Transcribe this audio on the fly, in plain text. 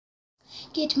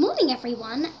Good morning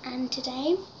everyone, and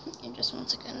today, in just 1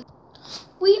 second,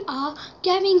 we are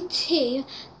going to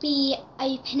be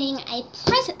opening a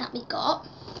present that we got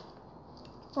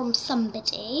from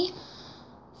somebody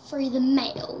through the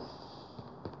mail.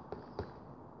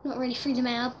 Not really through the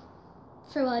mail,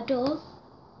 through our door,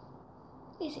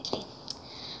 basically.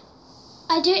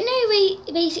 I don't know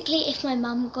basically if my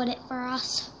mum got it for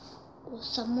us or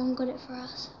someone got it for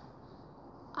us.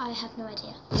 I have no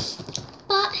idea.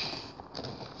 But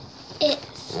they're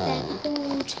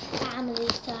called Family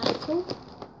Circle,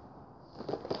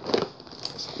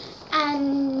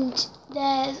 and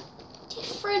there's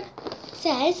different,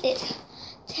 says it's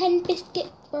 10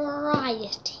 biscuit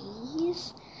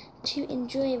varieties to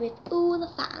enjoy with all the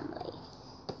family.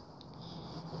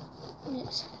 And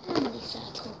it's Family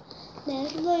Circle.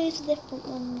 There's loads of different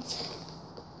ones,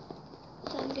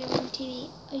 so I'm going to be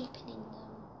opening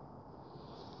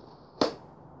them.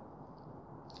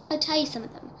 I'll tell you some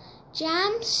of them.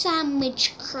 Jam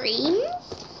sandwich creams,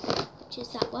 which is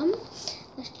that one.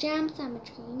 There's jam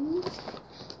sandwich creams,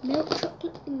 milk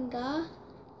chocolate finger,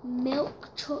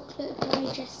 milk chocolate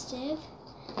digestive,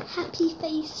 happy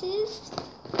faces,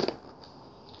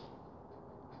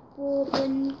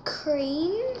 bourbon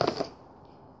cream,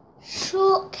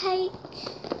 shortcake,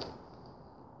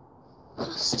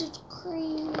 custard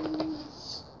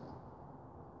creams,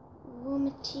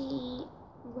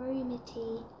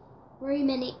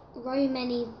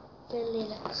 Romani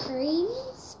vanilla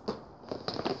creams.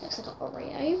 Looks like an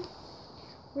Oreo.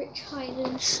 Rich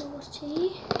Highland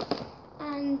shorty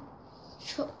and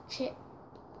chocolate chip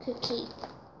cookie,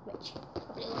 which you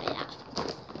probably already have.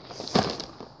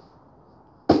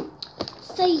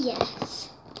 So yes,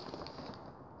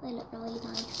 they look really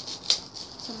nice.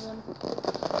 Some of them.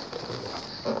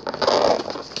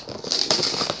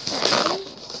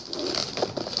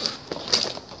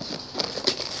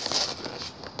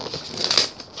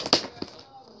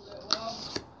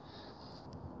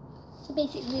 So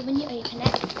basically, when you open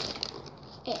it,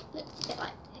 it looks a bit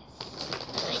like this.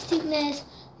 I think there's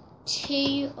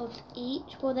 2 of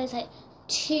each. Well, there's like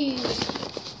 2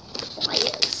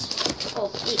 wires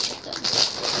of each of them.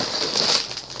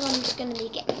 So I'm just going to be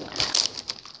getting one out.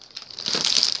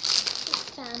 This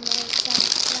Family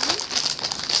Circle,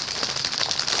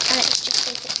 and it's just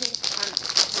basically the front.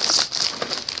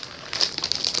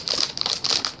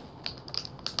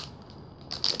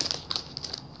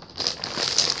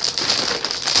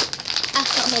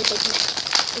 I've got no big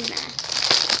mess in there.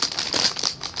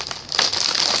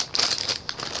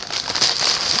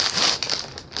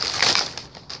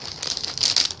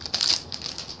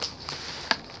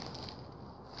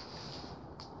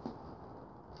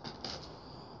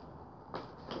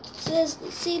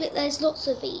 So there's lots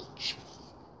of each.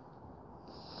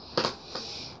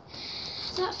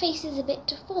 That face is a bit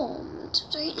deformed,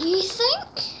 don't you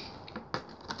think?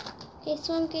 Okay,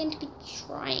 so I'm going to be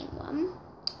trying one.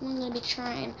 I'm going to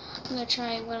try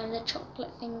one of the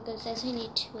chocolate fingers. There's only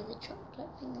 2 of the chocolate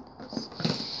fingers.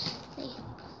 They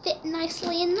fit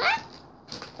nicely in there.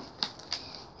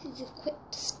 This is a quick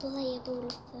display of all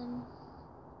of them.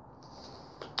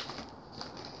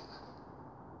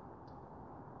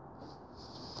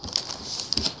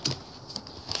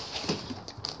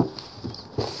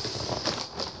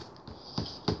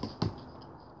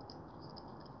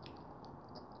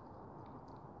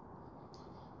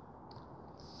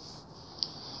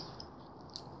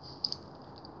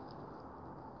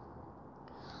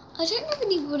 I don't know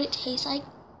really what it tastes like.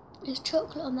 There's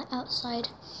chocolate on the outside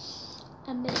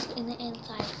and biscuit in the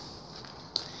inside.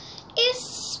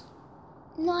 It's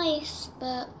nice,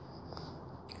 but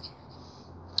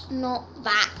not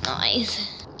that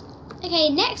nice. Okay,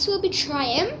 next we'll be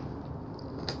trying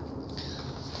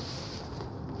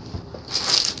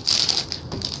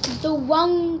the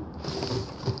one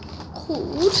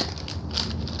called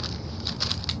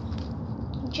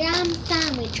Jam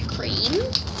Sandwich Cream,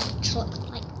 which looks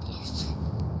like this,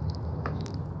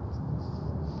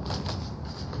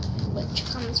 which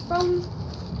comes from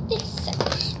this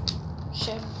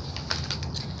section.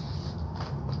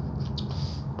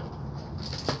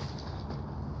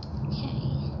 Okay,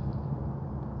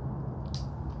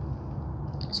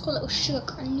 it's got little sugar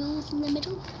granules in the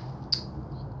middle.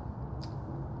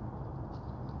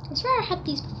 I swear I had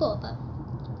these before, but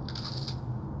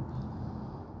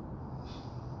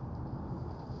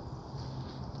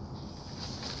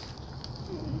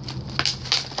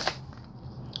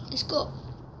it's got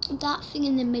that thing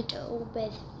in the middle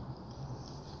with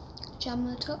jam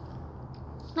on the top.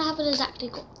 I haven't exactly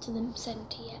got to the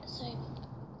centre yet, so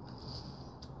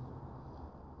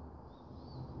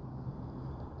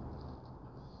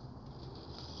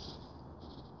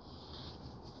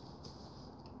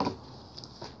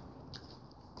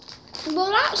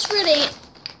Well, that's really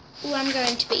all I'm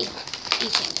going to be eating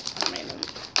at the moment.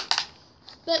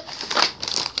 But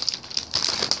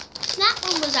that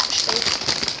one was actually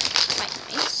quite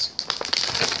nice.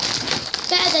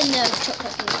 Better than the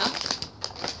chocolate finger.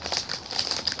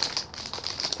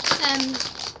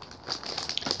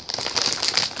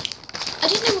 I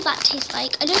don't know what that tastes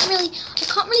like. I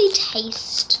can't really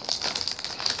taste.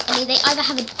 I mean, they either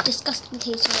have a disgusting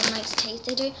taste or a nice taste.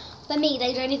 They don't. For me,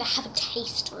 they don't even have a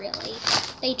taste really.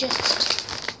 They just have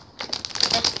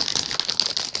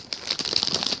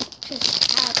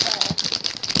a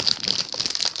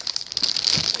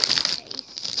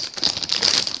taste.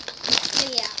 So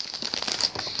yeah,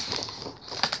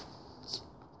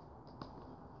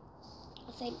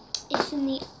 I'll say it's in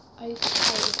the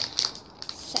okay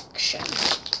section.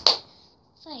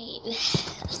 So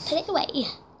let's put it away.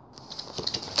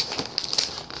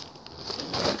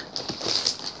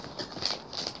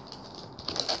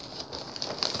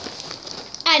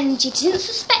 And you didn't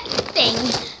suspect a thing.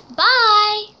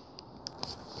 Bye!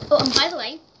 Oh, and by the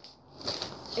way,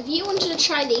 if you wanted to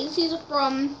try these are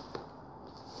from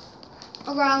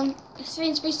around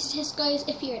Sainsbury's to Tesco's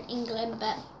if you're in England,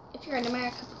 but if you're in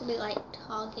America, probably like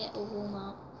Target or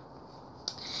Walmart.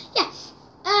 Yeah.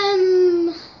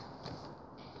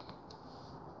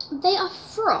 They are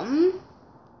from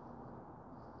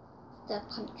the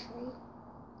country.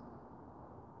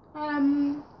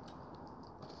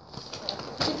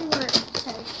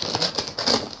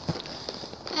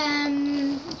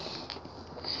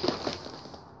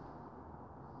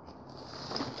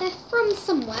 They're from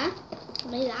somewhere. I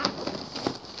know that.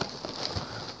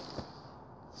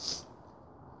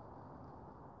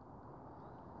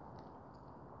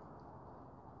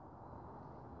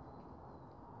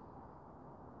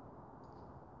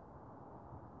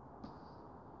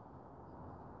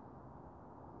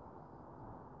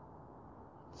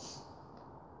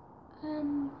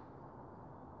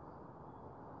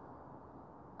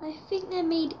 I think they're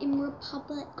made in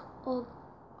Republic of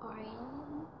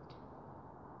Ireland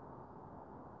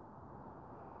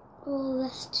or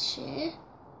Leicestershire,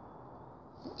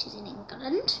 which is in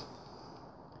England.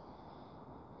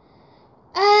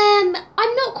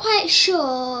 I'm not quite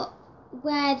sure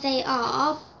where they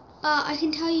are, but I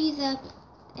can tell you the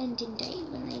ending date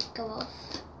when they go off.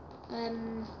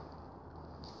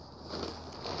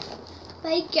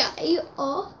 They go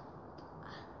off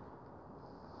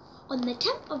on the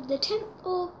 10th of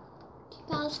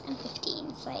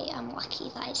 2015, so I'm lucky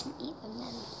that I didn't eat them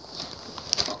then.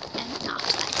 After that,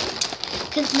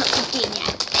 because it's not 15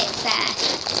 yet,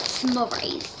 it's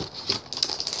tomorrow's.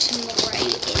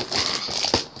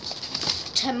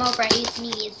 Tomorrow's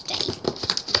New Year's Day.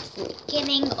 It's the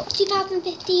beginning of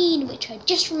 2015, which I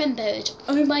just remembered.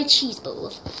 Oh my cheese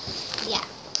balls. Yeah,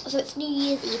 so it's New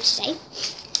Year's Eve today,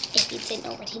 if you didn't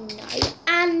already know.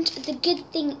 And the good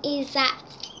thing is that,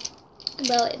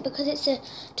 well, because it's the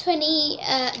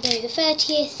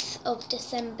 30th of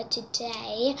December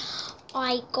today,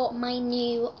 I got my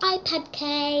new iPad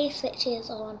case, which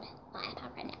is on my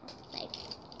iPad right now. So,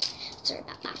 sorry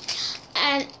about that.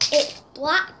 And it's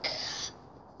black.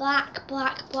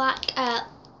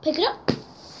 Pick it up.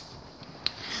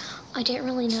 I don't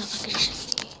really know if I can show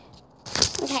you.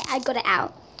 Okay, I got it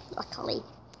out, luckily.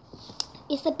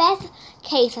 It's the best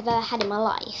case I've ever had in my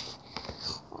life.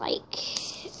 Like,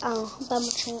 oh, bum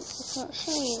chunk, I can't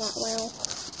show you that well.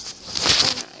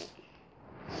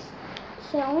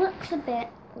 So it looks a bit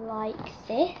like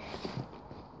this.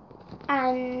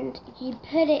 And you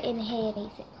put it in here,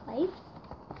 basically.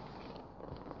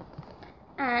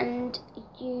 And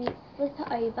you flip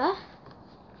it over,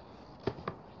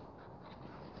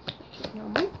 which is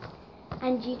normal.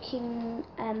 And you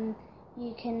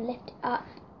can lift it up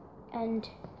and,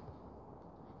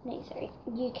 no, sorry,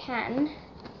 you can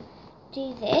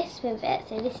do this with it.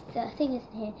 So this the thing is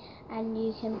in here, and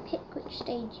you can pick which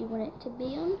stage you want it to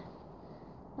be on,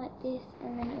 like this,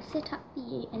 and then it'll sit up for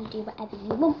you and do whatever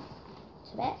you want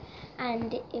to it.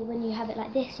 And when you have it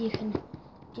like this, you can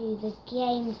do the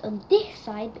games on this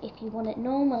side, but if you want it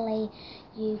normally,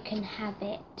 you can have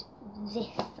it this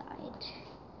side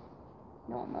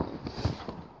normally.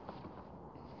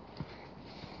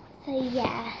 So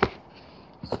yeah,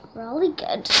 it's really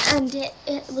good, and it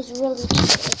was really cheap. It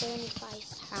was only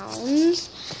 £5,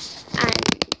 and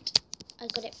I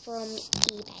got it from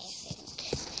eBay, I think.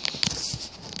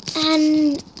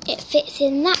 And it fits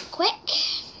in that quick,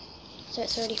 so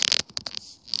it's already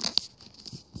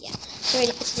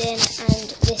already fitted in, and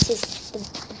this is the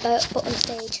bottom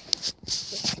stage,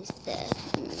 this is the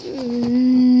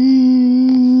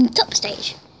top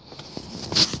stage,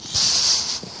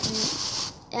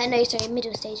 no sorry,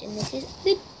 middle stage, and this is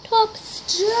the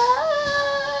upstairs.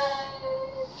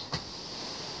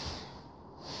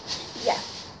 Yeah.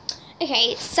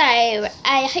 Okay, so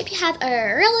I hope you have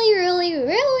a really, really,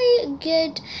 really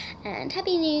good and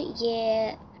happy new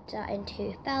year in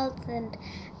 2015.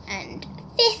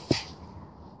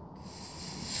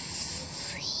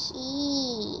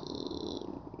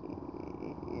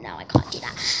 No, I can't do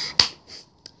that.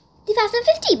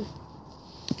 2015.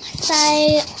 So,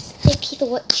 thank you for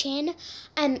watching.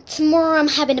 Tomorrow I'm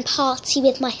having a party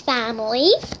with my family.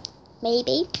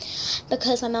 Maybe.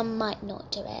 Because my mum might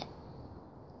not do it.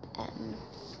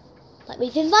 Like,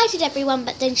 we've invited everyone,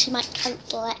 but then she might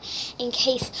cancel it in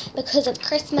case, because of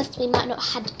Christmas, we might not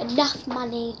have enough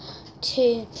money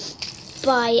to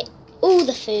buy all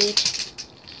the food.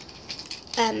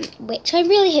 Which I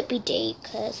really hope we do,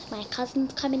 because my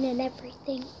cousin's coming and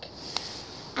everything.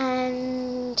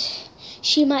 And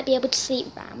she might be able to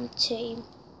sleep round too.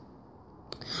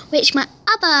 Which my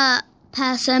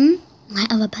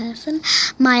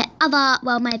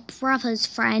brother's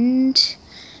friend,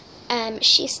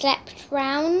 she slept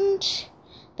round,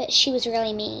 but she was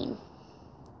really mean.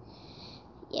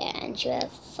 Yeah, and she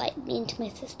was like mean to my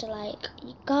sister, like,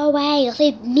 you go away, you're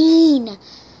so mean.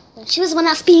 And she was the one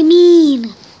that's being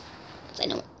mean. I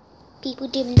know what people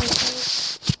do in these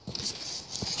days.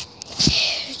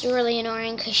 It was really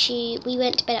annoying because we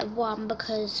went to bed at 1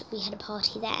 because we had a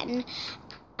party then,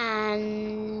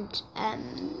 and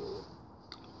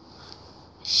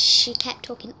she kept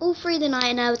talking all through the night,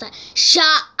 and I was like,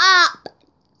 shut up!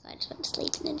 So I just went to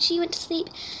sleep, and then she went to sleep,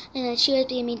 and then she was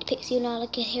being mean to Pixie, and all I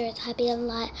could hear is her being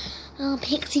like, oh,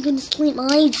 Pixie, gonna sleep,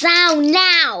 lay down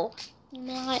now! And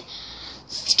I'm like,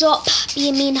 stop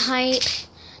being mean, Hype.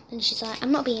 Then she's like,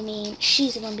 I'm not being mean,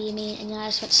 she's the one being mean, and then I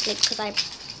just went to sleep because I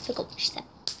forgot what she said.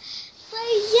 So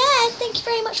yeah, thank you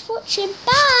very much for watching,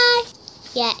 bye!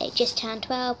 Yeah, it just turned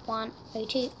 12, 1,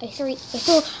 02, 03,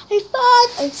 04,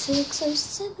 05, 06,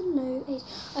 07, 08,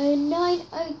 09,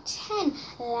 010,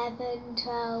 11,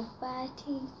 12,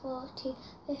 13, 14,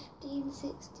 15,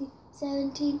 16,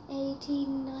 17,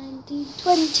 18, 19,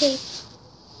 20.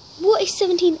 What is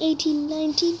 17, 18,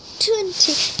 19,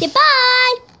 20? Yeah,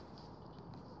 bye!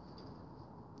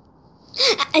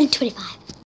 And 25.